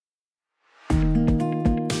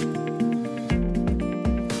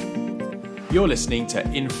You're listening to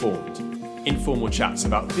Informed, informal chats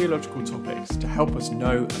about theological topics to help us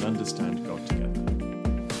know and understand God together.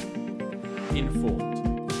 Informed.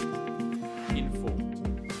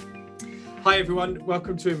 Hi everyone,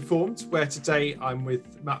 welcome to Informed, where today I'm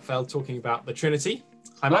with Matt Fell talking about the Trinity.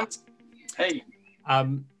 Hi Matt. Hey.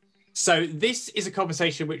 So this is a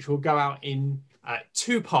conversation which will go out in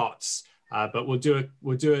two parts, but we'll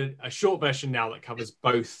do a short version now that covers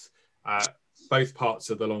both parts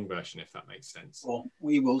of the long version, if that makes sense. Well,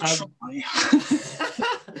 we will try.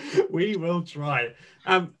 We will try.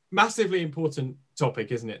 Massively important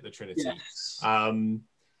topic, isn't it? The Trinity. Yes.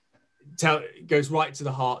 Goes right to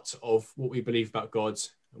the heart of what we believe about God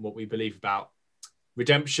and what we believe about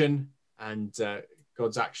redemption and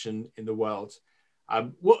God's action in the world.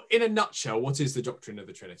 In a nutshell, what is the doctrine of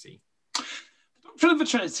the Trinity? The doctrine of the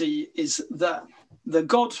Trinity is that the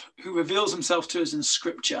God who reveals himself to us in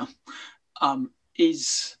Scripture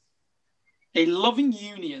is a loving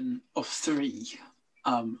union of three.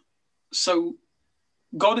 So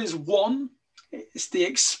God is one. It's the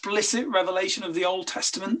explicit revelation of the Old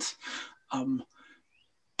Testament.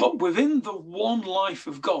 But within the one life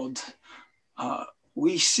of God,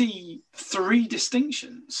 we see three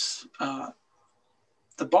distinctions.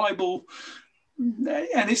 The Bible,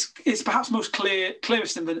 and it's perhaps most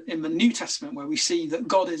clearest in the New Testament, where we see that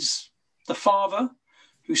God is the Father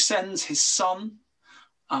who sends his Son,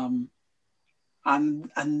 and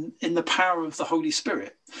in the power of the Holy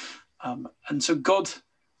Spirit. And so God's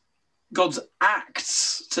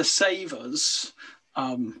acts to save us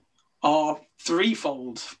are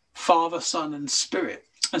threefold: Father, Son, and Spirit.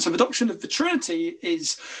 And so the doctrine of the Trinity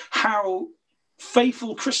is how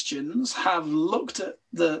faithful Christians have looked at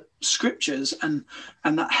the Scriptures and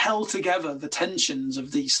that held together the tensions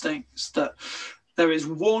of these things, that there is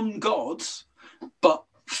one God, but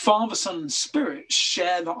Father, Son, and Spirit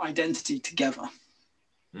share that identity together.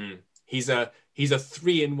 He's a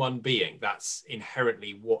three-in-one being. That's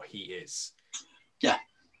inherently what he is. Yeah.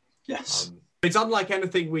 Yes. It's unlike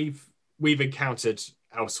anything we've encountered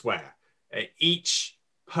elsewhere. Each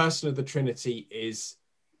person of the Trinity is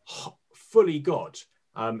fully God.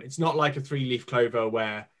 It's not like a three-leaf clover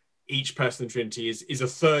where each person of the Trinity is a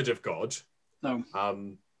third of God. No.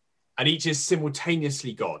 And each is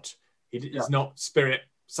simultaneously God. It's not Spirit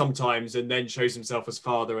sometimes and then shows himself as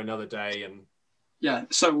Father another day. And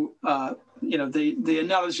so the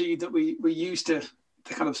analogy that we use to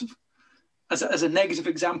kind of as a negative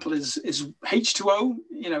example is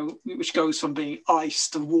H2O, which goes from being ice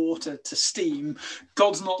to water to steam.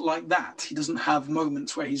 God's not like that. He doesn't have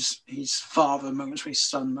moments where he's Father, moments where he's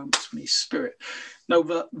Son, moments when he's Spirit. No,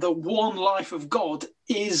 the one life of God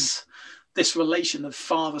is this relation of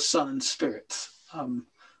Father, Son, and Spirit,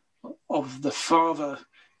 of the Father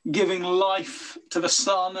giving life to the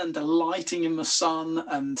Son and delighting in the Son,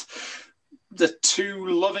 and the two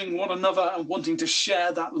loving one another and wanting to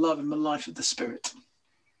share that love in the life of the Spirit.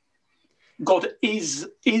 God is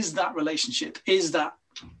that relationship, is that,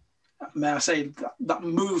 may I say, that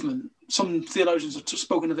movement. Some theologians have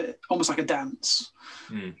spoken of it almost like a dance.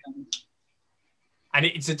 And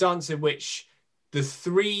it's a dance in which the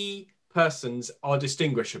three persons are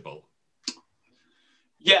distinguishable.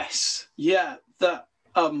 Yes, yeah, that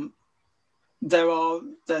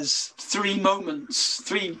there's three moments,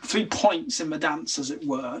 three points in the dance, as it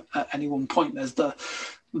were, at any one point. There's the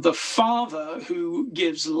Father who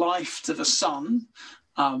gives life to the Son,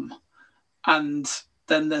 and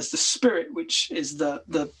then there's the Spirit, which is the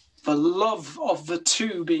love of the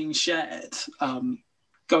two being shared,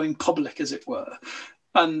 going public, as it were.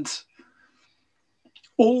 And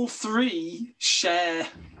all three share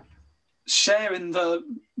in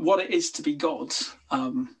what it is to be God,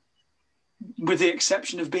 with the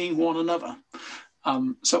exception of being one another.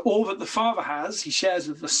 So all that the Father has, he shares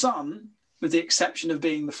with the Son, with the exception of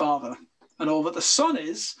being the Father. And all that the Son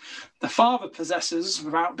is, the Father possesses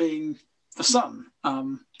without being the Son.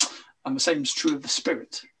 And the same is true of the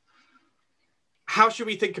Spirit. How should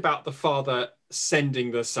we think about the Father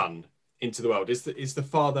sending the Son into the world? Is the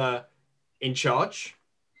Father in charge?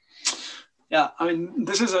 Yeah, I mean,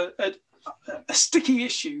 this is a sticky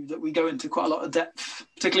issue that we go into quite a lot of depth,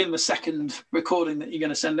 particularly in the second recording that you're going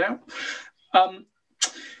to send out.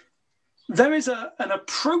 There is an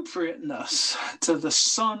appropriateness to the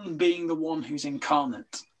Son being the one who's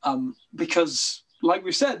incarnate, because, like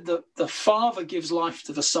we said, the Father gives life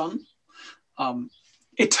to the Son,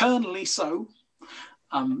 eternally so.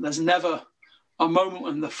 There's never a moment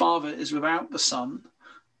when the Father is without the Son.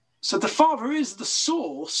 So the Father is the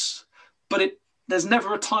source, but there's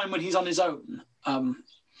never a time when he's on his own.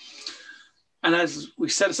 And as we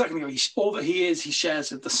said a second ago, all that he is, he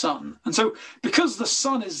shares with the Son. And so because the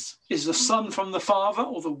Son is the Son from the Father,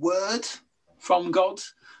 or the Word from God,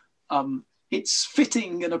 it's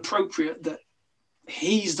fitting and appropriate that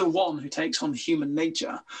he's the one who takes on human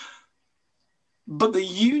nature. But the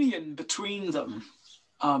union between them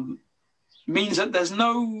means that there's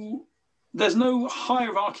no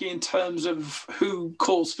hierarchy in terms of who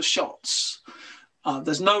calls for shots.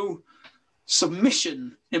 There's no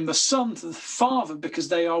submission in the Son to the Father, because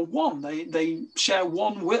they are one. They share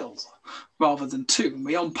one will rather than two. And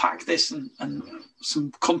we unpack this and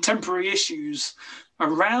some contemporary issues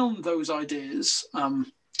around those ideas.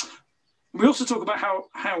 We also talk about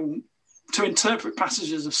how to interpret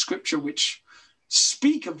passages of Scripture which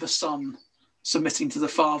speak of the Son submitting to the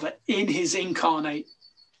Father in his incarnate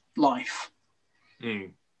life.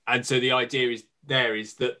 And so the idea is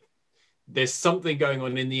that there's something going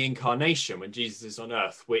on in the incarnation when Jesus is on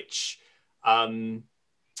earth, which is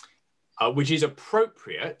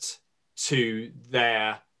appropriate to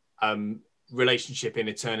their relationship in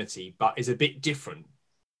eternity, but is a bit different.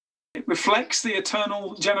 It reflects the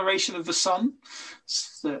eternal generation of the Son.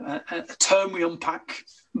 It's a term we unpack,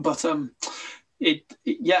 but but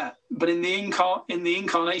in the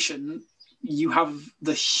incarnation, you have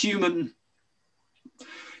the human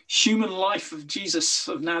life of Jesus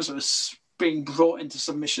of Nazareth being brought into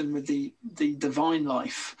submission with the divine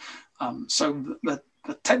life. So the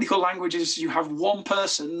technical language is you have one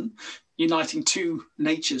person uniting two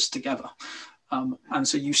natures together. And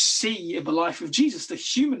so you see in the life of Jesus the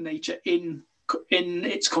human nature in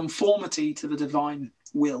its conformity to the divine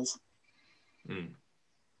will.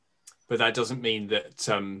 But that doesn't mean that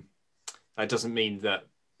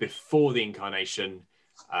before the incarnation,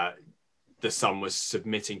 the Son was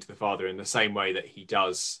submitting to the Father in the same way that he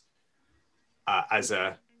does as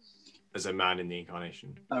a man in the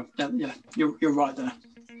incarnation. Yeah, you're right there.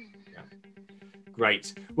 Yeah.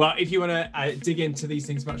 Great. Well, if you want to dig into these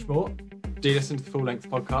things much more, do listen to the full-length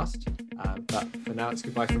podcast. But for now, it's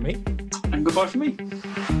goodbye from me. And goodbye from me.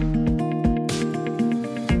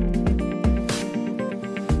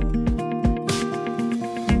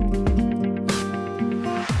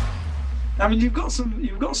 I mean, you've got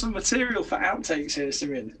some material for outtakes here,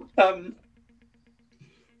 Simeon.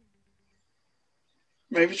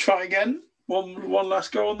 Maybe try again. One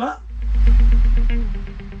last go on that.